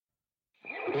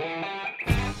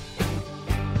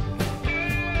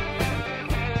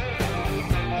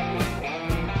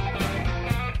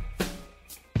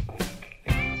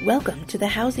Welcome to the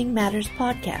Housing Matters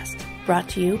Podcast, brought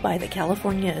to you by the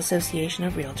California Association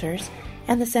of Realtors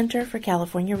and the Center for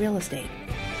California Real Estate.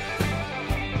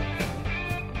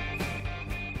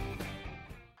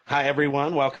 Hi,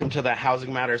 everyone. Welcome to the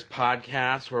Housing Matters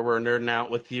Podcast, where we're nerding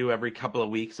out with you every couple of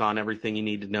weeks on everything you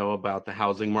need to know about the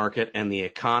housing market and the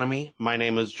economy. My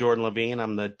name is Jordan Levine.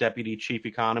 I'm the Deputy Chief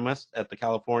Economist at the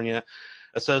California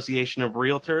Association of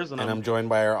Realtors. And I'm joined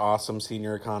by our awesome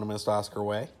senior economist, Oscar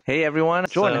Way. Hey, everyone.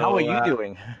 Jordan, how are you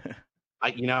doing?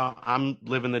 I'm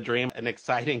living the dream. An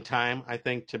exciting time, I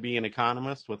think, to be an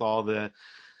economist with all the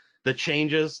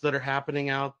changes that are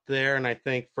happening out there. And I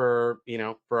think for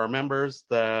our members,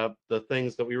 the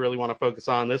things that we really want to focus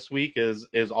on this week is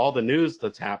all the news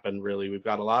that's happened, really. We've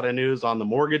got a lot of news on the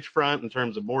mortgage front in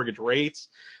terms of mortgage rates.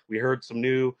 We heard some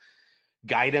new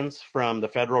guidance from the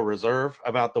Federal Reserve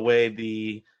about the way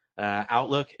the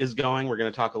outlook is going. We're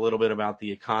going to talk a little bit about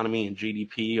the economy and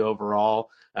GDP overall,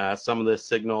 some of the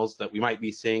signals that we might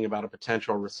be seeing about a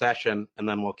potential recession, and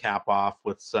then we'll cap off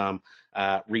with some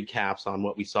recaps on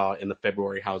what we saw in the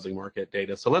February housing market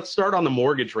data. So let's start on the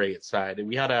mortgage rate side.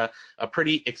 We had a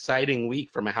pretty exciting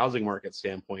week from a housing market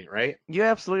standpoint, right? You're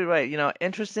absolutely right.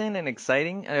 Interesting and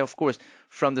exciting. And of course,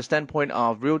 from the standpoint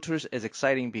of realtors, it's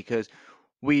exciting because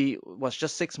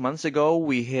just 6 months ago,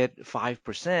 we hit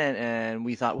 5% and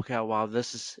we thought, okay, wow,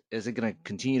 is it going to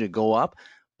continue to go up?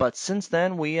 But since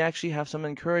then, we actually have some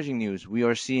encouraging news. We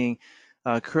are seeing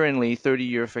currently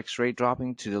 30-year fixed rate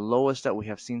dropping to the lowest that we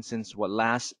have seen since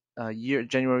last year,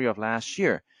 January of last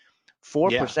year.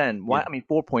 4%,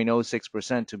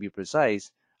 4.06% to be precise.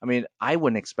 I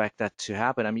wouldn't expect that to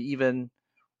happen. Even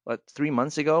 3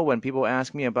 months ago when people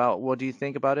asked me about what do you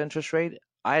think about interest rate,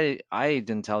 I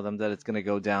didn't tell them that it's going to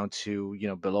go down to,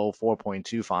 below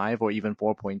 4.25 or even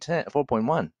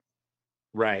 4.1.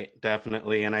 Right,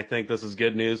 definitely. And I think this is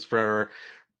good news for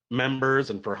members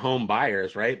and for home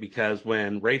buyers, right? Because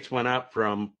when rates went up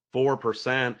from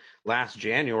 4% last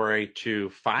January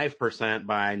to 5%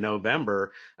 by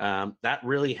November, that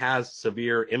really has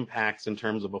severe impacts in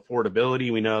terms of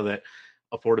affordability. We know that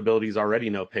affordability is already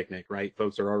no picnic, right?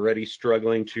 Folks are already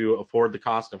struggling to afford the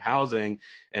cost of housing.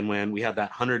 And when we had that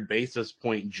 100 basis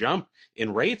point jump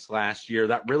in rates last year,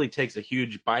 that really takes a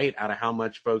huge bite out of how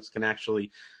much folks can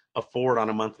actually afford on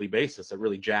a monthly basis. It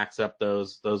really jacks up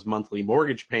those monthly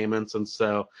mortgage payments. And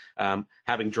so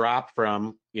having dropped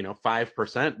from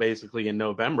 5% basically in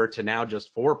November to now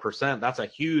just 4%, that's a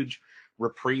huge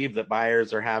reprieve that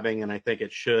buyers are having, and I think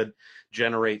it should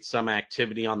generate some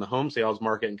activity on the home sales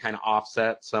market and kind of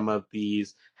offset some of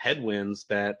these headwinds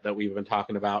that we've been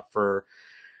talking about for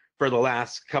the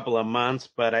last couple of months.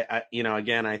 But I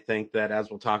think that, as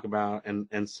we'll talk about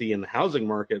and see in the housing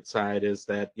market side, is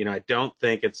that I don't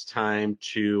think it's time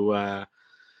to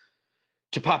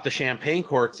pop the champagne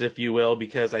corks, if you will,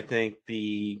 because I think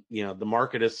the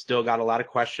market has still got a lot of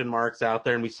question marks out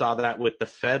there, and we saw that with the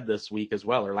Fed this week as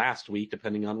well, or last week,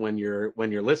 depending on when you're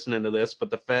listening to this.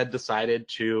 But the Fed decided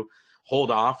to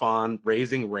hold off on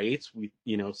raising rates. We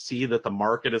see that the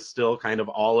market is still kind of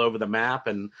all over the map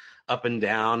and up and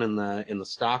down in the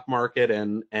stock market,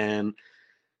 and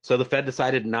so the Fed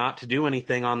decided not to do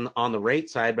anything on the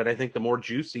rate side. But I think the more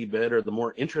juicy bit, or the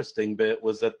more interesting bit,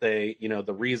 was that they,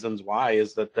 the reasons why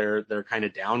is that they're kind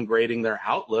of downgrading their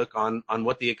outlook on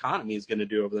what the economy is going to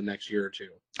do over the next year or two.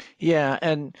 Yeah,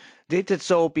 and they did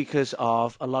so because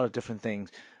of a lot of different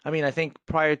things. I think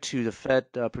prior to the Fed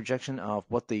projection of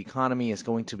what the economy is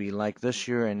going to be like this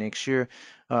year and next year,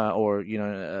 or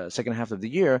second half of the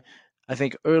year, I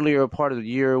think earlier part of the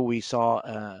year we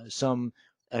saw some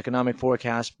economic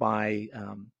forecast by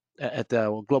at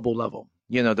the global level.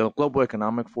 The global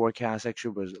economic forecast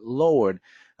actually was lowered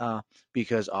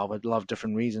because of a lot of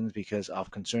different reasons, because of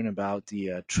concern about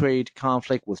the trade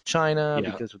conflict with China,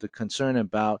 because of the concern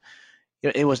about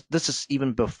this is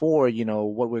even before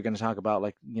what we're going to talk about,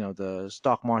 like the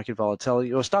stock market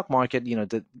volatility, or stock market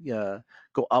did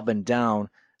go up and down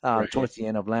towards the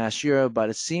end of last year, but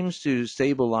it seems to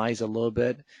stabilize a little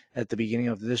bit at the beginning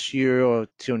of this year or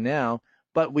till now.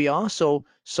 But we also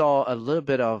saw a little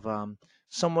bit of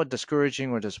somewhat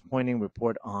discouraging or disappointing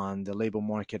report on the labor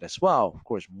market as well. Of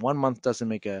course, 1 month doesn't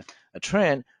make a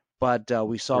trend, but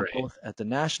we saw both at the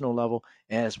national level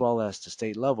as well as the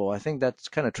state level. I think that's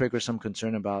kind of triggered some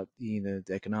concern about the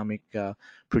economic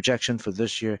projection for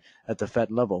this year at the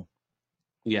Fed level.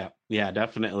 Yeah,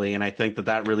 definitely. And I think that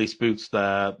that really spooks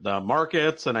the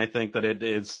markets. And I think that it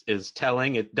is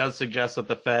telling. It does suggest that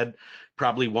the Fed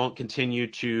probably won't continue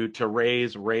to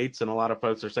raise rates. And a lot of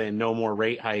folks are saying no more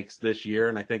rate hikes this year.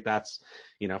 And I think that's,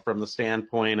 from the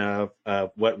standpoint of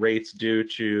what rates do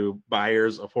to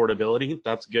buyers' affordability,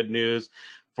 that's good news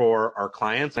for our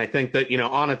clients. I think that,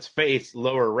 on its face,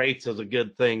 lower rates is a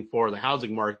good thing for the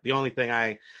housing market. The only thing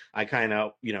I kind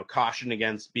of, caution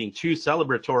against being too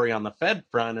celebratory on the Fed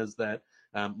front is that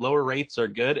lower rates are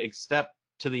good, except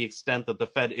to the extent that the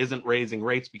Fed isn't raising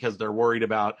rates because they're worried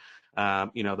about,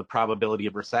 the probability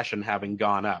of recession having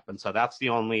gone up. And so that's the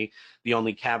only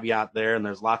caveat there. And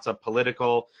there's lots of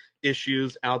political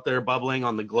issues out there bubbling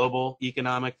on the global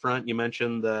economic front. You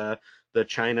mentioned the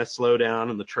China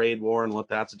slowdown and the trade war and what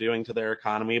that's doing to their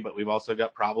economy, but we've also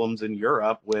got problems in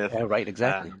Europe with, Yeah, right,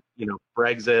 exactly.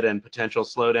 Brexit and potential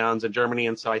slowdowns in Germany.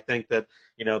 And so I think that,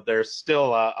 there's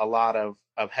still a lot of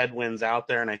headwinds out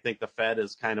there. And I think the Fed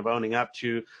is kind of owning up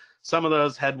to some of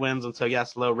those headwinds. And so,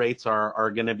 yes, low rates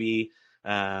are going to be,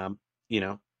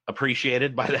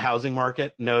 appreciated by the housing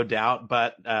market, no doubt.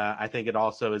 But I think it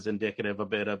also is indicative a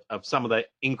bit of some of the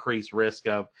increased risk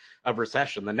of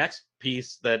recession. The next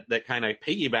piece that kind of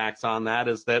piggybacks on that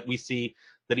is that we see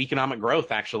that economic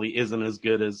growth actually isn't as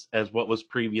good as what was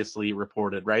previously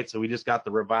reported, right? So we just got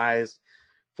the revised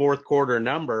fourth quarter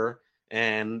number,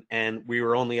 and we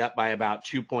were only up by about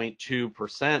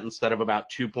 2.2% instead of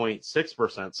about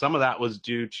 2.6%. Some of that was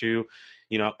due to,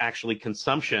 actually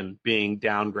consumption being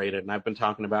downgraded. And I've been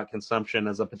talking about consumption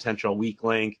as a potential weak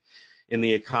link in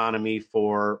the economy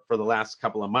for the last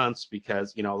couple of months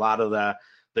because, a lot of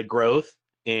the growth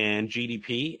in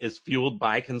GDP is fueled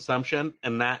by consumption.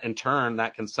 And that in turn,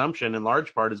 that consumption in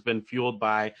large part has been fueled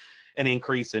by an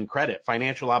increase in credit.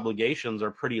 Financial obligations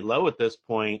are pretty low at this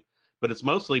point, but it's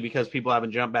mostly because people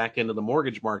haven't jumped back into the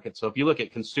mortgage market. So if you look at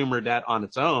consumer debt on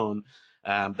its own,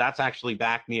 that's actually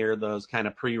back near those kind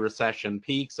of pre-recession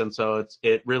peaks. And so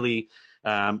it really,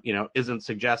 isn't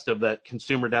suggestive that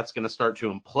consumer debt's going to start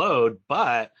to implode,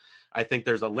 but I think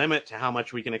there's a limit to how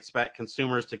much we can expect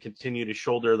consumers to continue to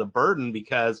shoulder the burden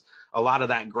because a lot of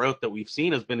that growth that we've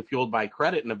seen has been fueled by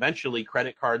credit, and eventually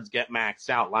credit cards get maxed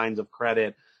out, lines of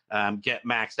credit get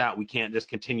maxed out. We can't just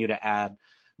continue to add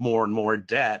more and more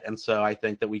debt. And so I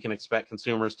think that we can expect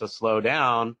consumers to slow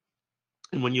down.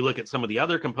 And when you look at some of the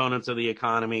other components of the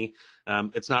economy,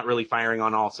 it's not really firing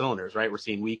on all cylinders, right? We're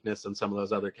seeing weakness in some of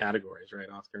those other categories, right,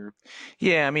 Oscar?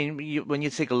 Yeah, I mean, when you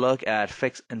take a look at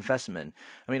fixed investment,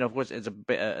 I mean, of course, it's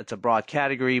a broad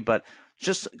category, but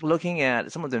just looking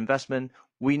at some of the investment,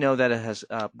 we know that it has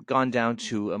gone down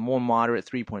to a more moderate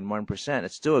 3.1%.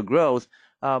 It's still a growth,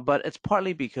 but it's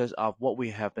partly because of what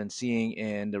we have been seeing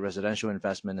in the residential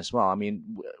investment as well. I mean,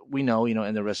 we know,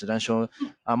 in the residential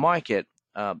market,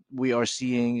 we are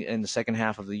seeing in the second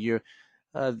half of the year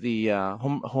the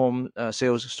home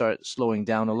sales start slowing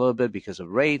down a little bit because of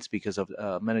rates, because of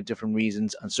many different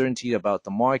reasons, uncertainty about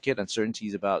the market,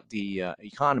 uncertainties about the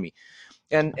economy,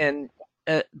 and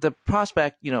the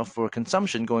prospect, for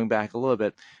consumption going back a little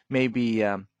bit,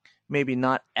 maybe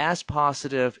not as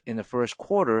positive in the first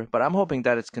quarter, but I'm hoping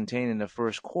that it's contained in the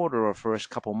first quarter or first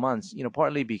couple months,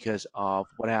 partly because of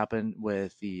what happened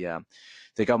with the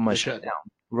government shutdown.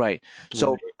 Right.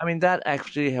 So, I mean, that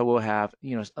actually will have,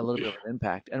 a little bit of an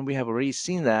impact. And we have already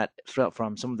seen that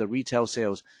from some of the retail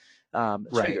sales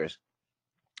figures.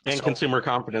 And consumer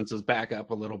confidence is back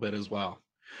up a little bit as well.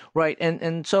 Right.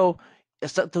 And so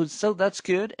that's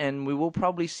good. And we will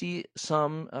probably see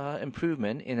some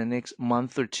improvement in the next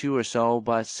month or two or so.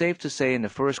 But safe to say in the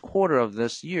first quarter of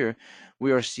this year,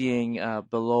 we are seeing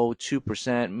below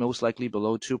 2%, most likely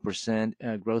below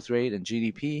 2% growth rate in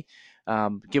GDP.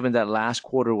 Given that last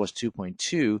quarter was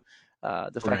 2.2,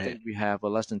 the fact that we have a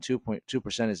less than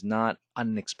 2.2% is not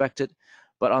unexpected.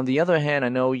 But on the other hand, I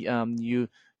know you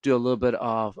do a little bit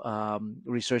of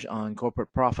research on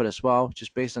corporate profit as well.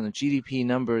 Just based on the GDP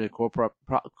number, the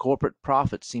corporate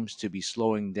profit seems to be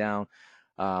slowing down.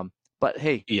 But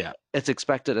hey, it's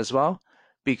expected as well.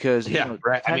 Because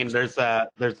right. I mean, there's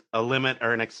a limit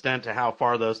or an extent to how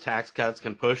far those tax cuts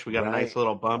can push. We got a nice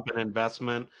little bump in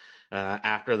investment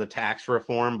after the tax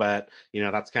reform, but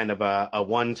that's kind of a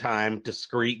one-time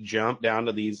discrete jump down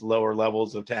to these lower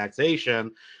levels of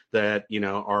taxation that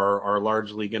are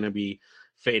largely going to be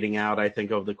fading out, I think,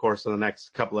 over the course of the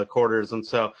next couple of quarters. And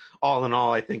so all in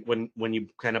all, I think when you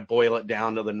kind of boil it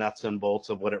down to the nuts and bolts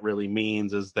of what it really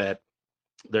means is that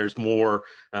there's more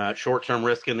short-term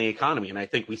risk in the economy. And I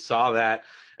think we saw that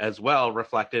as well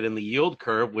reflected in the yield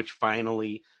curve, which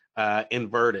finally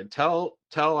inverted. Tell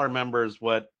our members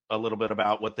what a little bit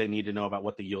about what they need to know about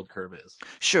what the yield curve is?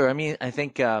 Sure. I mean, I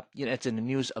think it's in the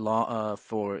news a lot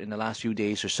for in the last few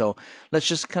days or so. Let's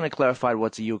just kind of clarify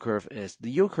what the yield curve is.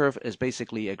 The yield curve is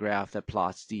basically a graph that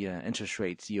plots the interest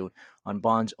rates yield on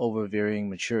bonds over varying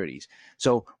maturities.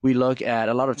 So we look at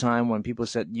a lot of time when people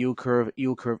said yield curve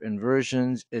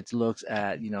inversions. It looks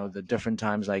at the different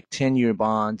times like 10-year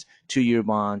bonds, 2-year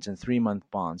bonds, and 3-month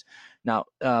bonds. Now,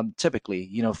 typically,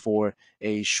 for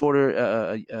a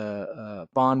shorter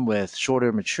bond with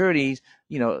shorter maturities,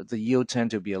 the yield tend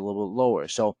to be a little bit lower.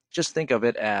 So just think of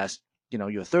it as,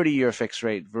 your 30-year fixed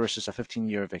rate versus a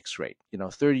 15-year fixed rate.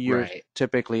 30 years, Right.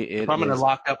 typically If I'm going to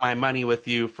lock up my money with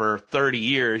you for 30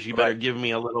 years, you better give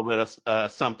me a little bit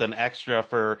of something extra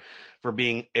for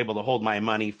being able to hold my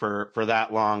money for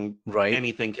that long. Right.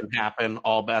 Anything can happen.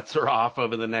 All bets are off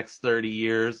over the next 30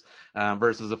 years.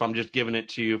 Versus if I'm just giving it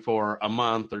to you for a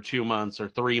month or 2 months or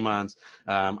 3 months,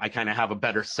 I kind of have a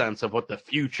better sense of what the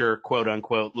future, quote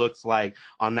unquote, looks like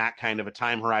on that kind of a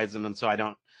time horizon. And so I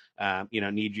don't,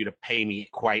 need you to pay me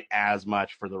quite as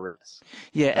much for the risk.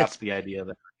 Yeah, That's the idea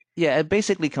there. Yeah, it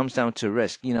basically comes down to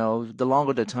risk. The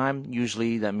longer the time,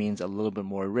 usually that means a little bit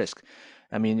more risk.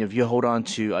 I mean, if you hold on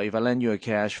to, if I lend you a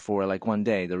cash for like one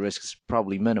day, the risk is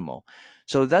probably minimal.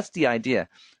 So that's the idea.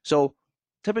 So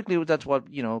typically that's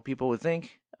what, people would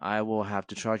think. I will have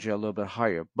to charge you a little bit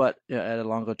higher, but at a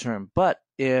longer term. But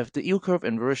if the yield curve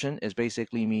inversion is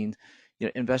basically means,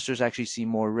 investors actually see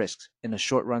more risks in the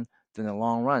short run than the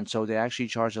long run. So they actually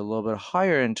charge a little bit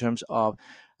higher in terms of,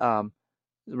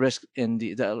 risk in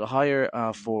the higher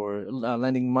for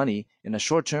lending money in the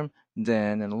short term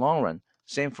than in the long run.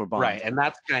 Same for bonds. Right, and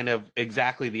that's kind of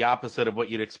exactly the opposite of what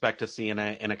you'd expect to see in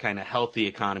a kind of healthy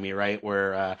economy, right?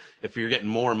 Where if you're getting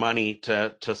more money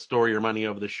to store your money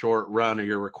over the short run, or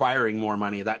you're requiring more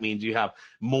money, that means you have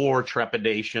more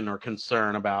trepidation or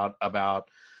concern about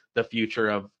the future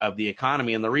of the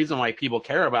economy. And the reason why people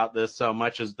care about this so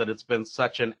much is that it's been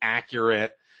such an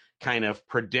accurate kind of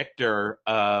predictor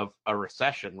of a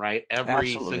recession, right? Every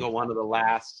Absolutely. single one of the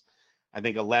last, I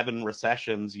think, 11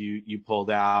 recessions you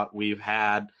pulled out, we've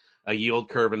had a yield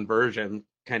curve inversion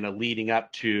kind of leading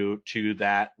up to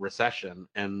that recession.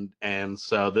 And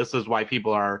so this is why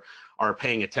people are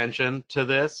paying attention to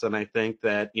this. And I think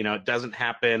that, it doesn't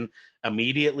happen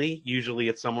immediately. Usually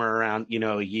it's somewhere around,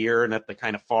 a year, and at the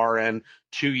kind of far end,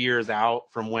 2 years out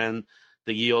from when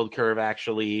the yield curve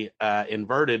actually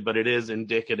inverted, but it is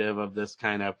indicative of this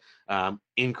kind of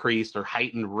increased or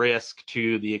heightened risk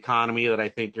to the economy that I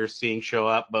think you're seeing show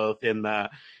up both in the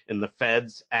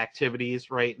Fed's activities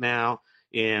right now,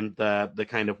 in the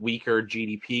kind of weaker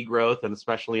GDP growth, and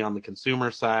especially on the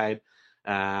consumer side,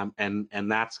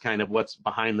 and that's kind of what's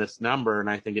behind this number. And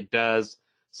I think it does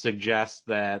suggest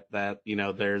that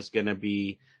there's going to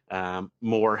be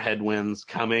more headwinds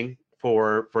coming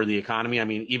for the economy. I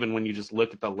mean, even when you just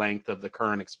look at the length of the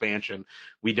current expansion,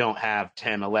 we don't have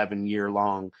 10, 11 year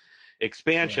long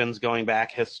expansions going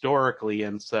back historically.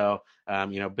 And so,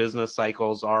 business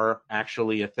cycles are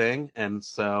actually a thing. And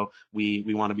so we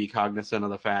want to be cognizant of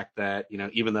the fact that,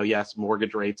 even though, yes,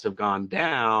 mortgage rates have gone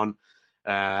down,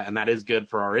 and that is good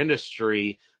for our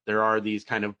industry, there are these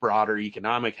kind of broader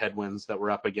economic headwinds that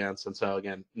we're up against. And so,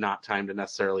 again, not time to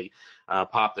necessarily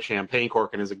pop the champagne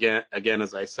cork. And again,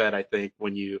 as I said, I think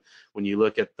when you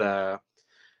look at the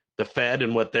Fed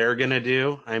and what they're going to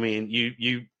do, I mean,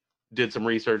 you did some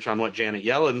research on what Janet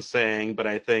Yellen's saying, but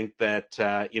I think that,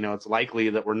 it's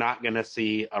likely that we're not going to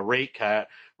see a rate cut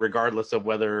regardless of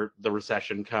whether the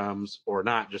recession comes or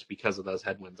not, just because of those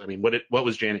headwinds. I mean, what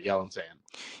was Janet Yellen saying?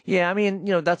 Yeah, I mean,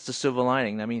 that's the silver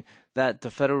lining. I mean, that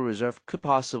the Federal Reserve could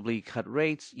possibly cut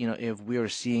rates, if we are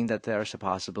seeing that there's a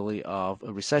possibility of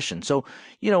a recession. So,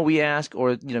 we ask,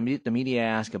 or, the media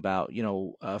ask about,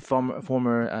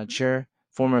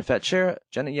 former Fed Chair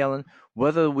Janet Yellen,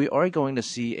 whether we are going to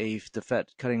see the Fed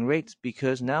cutting rates,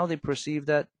 because now they perceive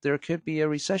that there could be a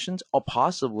recession or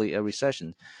possibly a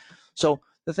recession. So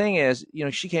the thing is,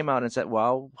 she came out and said,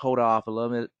 well, hold off a little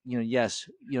bit. Yes,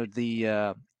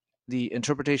 the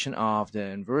interpretation of the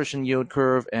inversion yield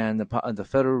curve and the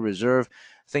Federal Reserve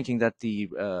thinking that the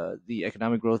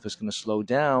economic growth was going to slow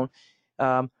down.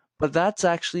 But that's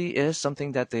actually is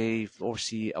something that they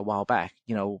foresee a while back.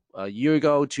 A year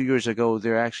ago, 2 years ago,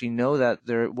 they actually know that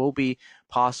there will be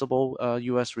possible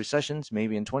U.S. recessions,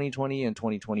 maybe in 2020 and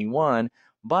 2021.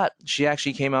 But she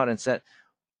actually came out and said,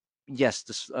 yes,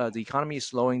 the economy is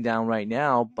slowing down right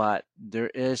now, but there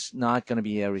is not going to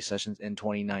be a recession in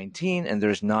 2019, and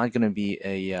there's not going to be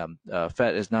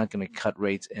Fed is not going to cut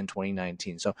rates in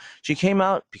 2019. So she came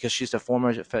out, because she's the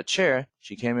former Fed chair,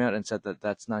 she came out and said that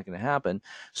that's not going to happen.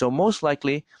 So most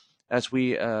likely, as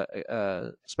we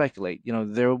speculate,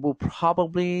 there will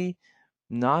probably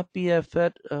not be a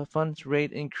Fed funds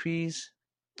rate increase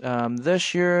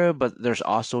this year, but there's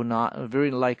also not very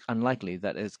unlikely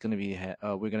that it's going to be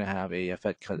we're going to have a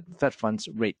Fed funds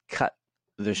rate cut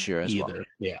this year as well. Either.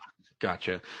 Yeah.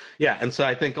 Gotcha. Yeah, and so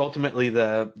I think ultimately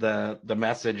the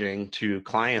messaging to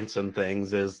clients and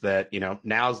things is that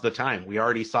now's the time. We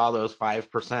already saw those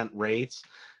 5% rates.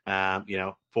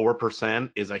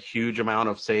 4% is a huge amount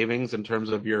of savings in terms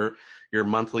of your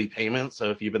monthly payment. So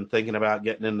if you've been thinking about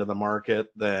getting into the market,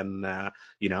 then and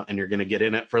you're going to get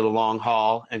in it for the long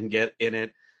haul and get in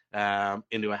it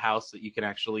into a house that you can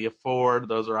actually afford.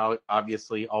 Those are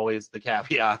obviously always the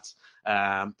caveats.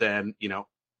 Then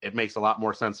it makes a lot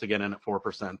more sense to get in at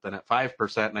 4% than at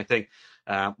 5%. And I think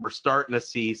we're starting to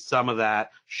see some of that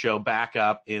show back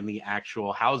up in the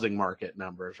actual housing market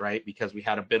numbers, right? Because we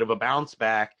had a bit of a bounce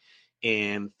back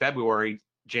in February.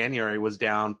 January was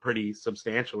down pretty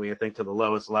substantially, I think, to the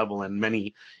lowest level in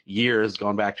many years,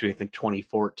 going back to, I think,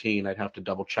 2014. I'd have to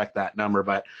double check that number,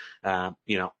 but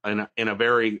in a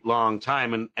very long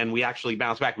time. And we actually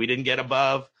bounced back. We didn't get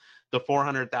above the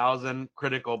 400,000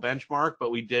 critical benchmark,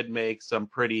 but we did make some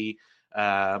pretty,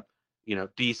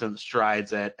 decent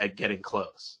strides at getting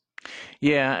close.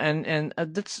 Yeah, and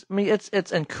that's, I mean,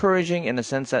 it's encouraging in the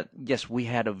sense that yes, we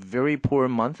had a very poor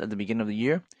month at the beginning of the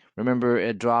year. Remember,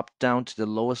 it dropped down to the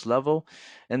lowest level,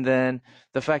 and then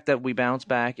the fact that we bounced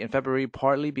back in February,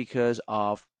 partly because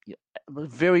of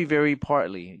very, very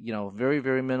partly, very,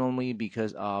 very minimally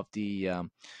because of the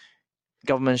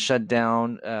government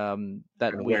shutdown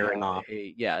that we wearing off.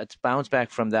 It's bounced back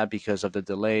from that because of the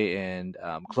delay in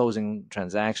closing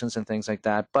transactions and things like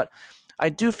that. But I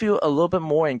do feel a little bit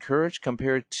more encouraged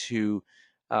compared to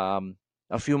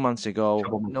a few months ago,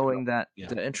 knowing that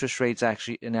the interest rates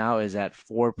actually now is at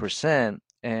 4%,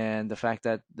 and the fact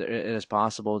that it is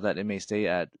possible that it may stay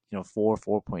at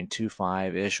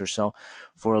 4.25 ish or so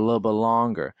for a little bit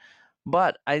longer.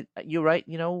 But you're right.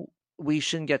 We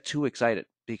shouldn't get too excited,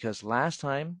 because last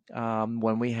time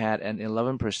when we had an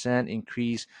 11%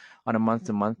 increase on a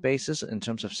month-to-month basis in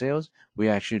terms of sales, we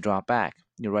actually dropped back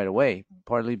right away,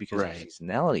 partly because of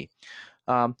seasonality.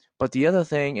 But the other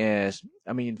thing is,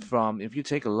 I mean, if you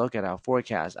take a look at our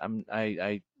forecast,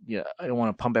 I don't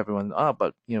want to pump everyone up,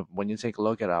 but when you take a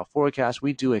look at our forecast,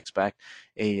 we do expect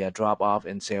a drop off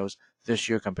in sales this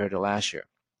year compared to last year.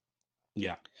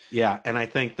 Yeah, and I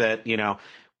think that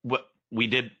what we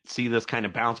did see this kind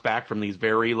of bounce back from these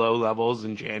very low levels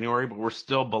in January, but we're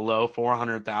still below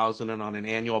 400,000, and on an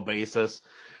annual basis,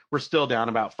 we're still down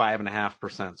about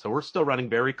 5.5%. So we're still running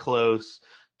very close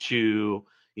to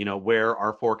where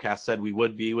our forecast said we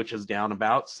would be, which is down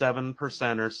about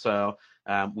 7% or so.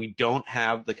 We don't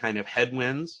have the kind of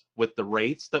headwinds with the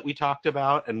rates that we talked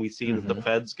about, and we see that the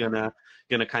Fed's gonna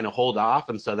kind of hold off,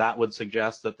 and so that would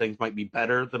suggest that things might be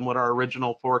better than what our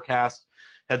original forecast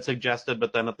had suggested.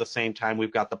 But then at the same time,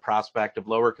 we've got the prospect of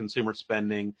lower consumer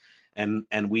spending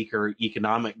and weaker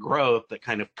economic growth that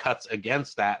kind of cuts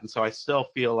against that. And so I still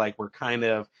feel like we're kind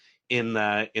of in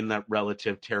that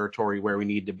relative territory where we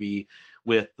need to be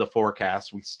with the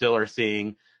forecast. We still are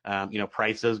seeing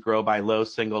prices grow by low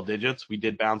single digits. We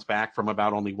did bounce back from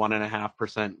about only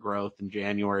 1.5% growth in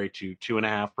January to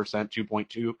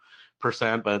 2.5%,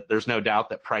 2.2%, but there's no doubt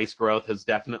that price growth has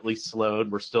definitely slowed.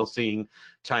 We're still seeing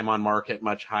time on market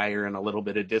much higher and a little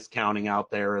bit of discounting out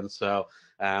there. And so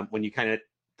when you kind of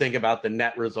think about the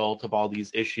net result of all these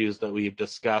issues that we've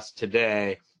discussed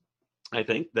today, I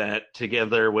think that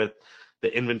together with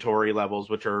the inventory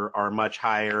levels, which are much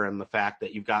higher, and the fact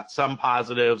that you've got some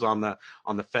positives on the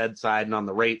Fed side and on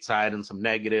the rate side, and some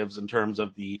negatives in terms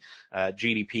of the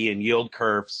GDP and yield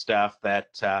curve stuff,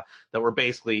 that we're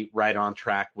basically right on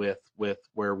track with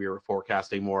where we were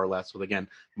forecasting, more or less, with again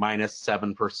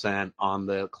 -7% on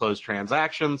the closed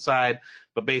transaction side,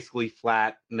 but basically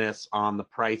flatness on the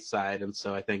price side. And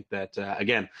so I think that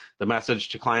again, the message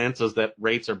to clients is that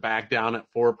rates are back down at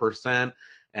 4%.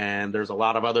 And there's a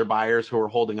lot of other buyers who are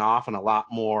holding off, and a lot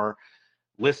more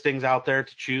listings out there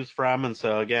to choose from. And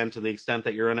so again, to the extent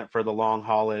that you're in it for the long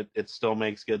haul, it still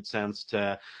makes good sense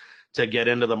to get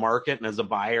into the market. And as a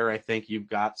buyer, I think you've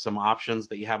got some options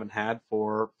that you haven't had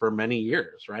for many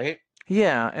years, right?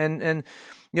 Yeah, and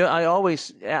I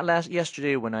always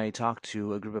yesterday when I talked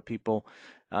to a group of people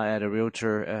at a real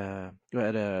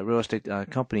estate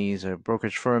companies or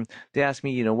brokerage firm, they asked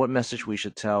me, what message we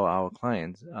should tell our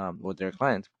clients, with their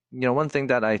clients. One thing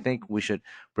that I think we should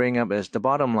bring up is the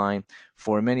bottom line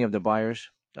for many of the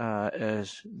buyers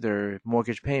is their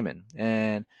mortgage payment.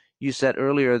 And you said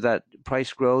earlier that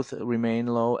price growth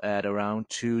remained low at around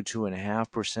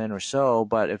 2.5% or so.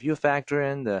 But if you factor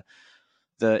in the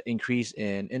the increase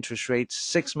in interest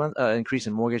rates increase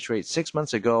in mortgage rates 6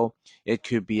 months ago, it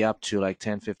could be up to like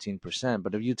 10-15%.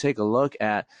 But if you take a look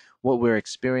at what we're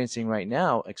experiencing right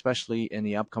now, especially in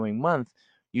the upcoming month,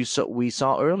 we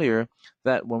saw earlier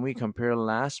that when we compare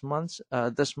last month's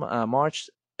March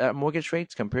mortgage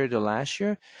rates compared to last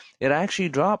year, it actually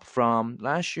dropped from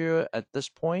last year at this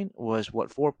point was what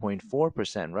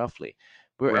 4.4% roughly.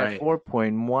 We're at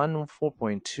 4.1,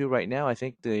 4.2 right now. I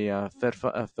think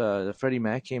the Freddie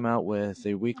Mac came out with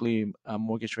a weekly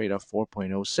mortgage rate of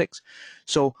 4.06.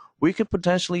 So we could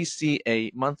potentially see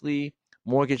a monthly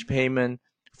mortgage payment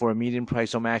for a median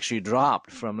price home actually dropped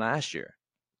from last year.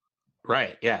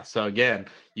 Right. Yeah. So again,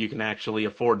 you can actually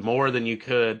afford more than you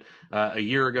could a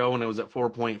year ago when it was at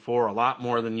 4.4, a lot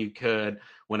more than you could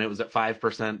when it was at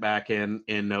 5% back in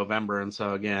November. And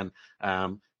so again,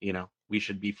 we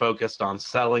should be focused on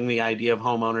selling the idea of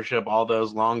home ownership, all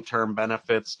those long-term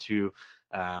benefits to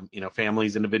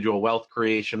families' individual wealth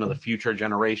creation of the future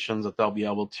generations that they'll be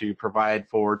able to provide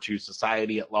to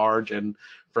society at large, and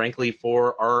frankly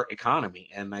for our economy.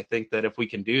 And I think that if we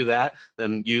can do that,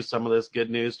 then use some of this good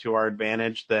news to our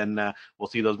advantage, then we'll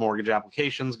see those mortgage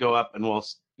applications go up, and we'll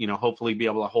hopefully be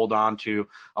able to hold on to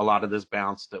a lot of this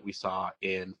bounce that we saw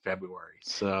in February.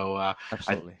 So I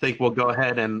think we'll go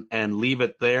ahead and leave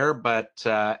it there. But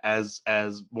as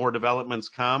more developments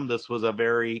come, this was a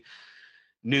very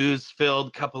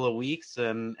news-filled couple of weeks,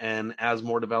 and as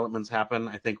more developments happen,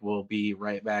 I think we'll be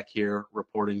right back here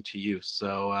reporting to you.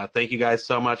 So thank you guys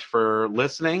so much for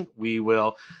listening. We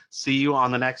will see you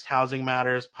on the next Housing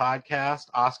Matters podcast.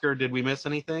 Oscar, did we miss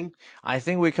anything? I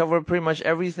think we covered pretty much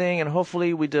everything, and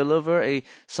hopefully we deliver a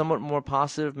somewhat more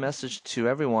positive message to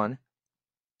everyone.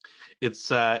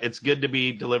 It's good to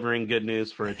be delivering good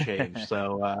news for a change.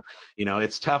 So,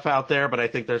 it's tough out there, but I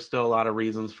think there's still a lot of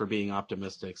reasons for being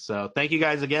optimistic. So thank you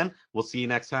guys again. We'll see you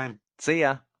next time. See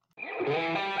ya.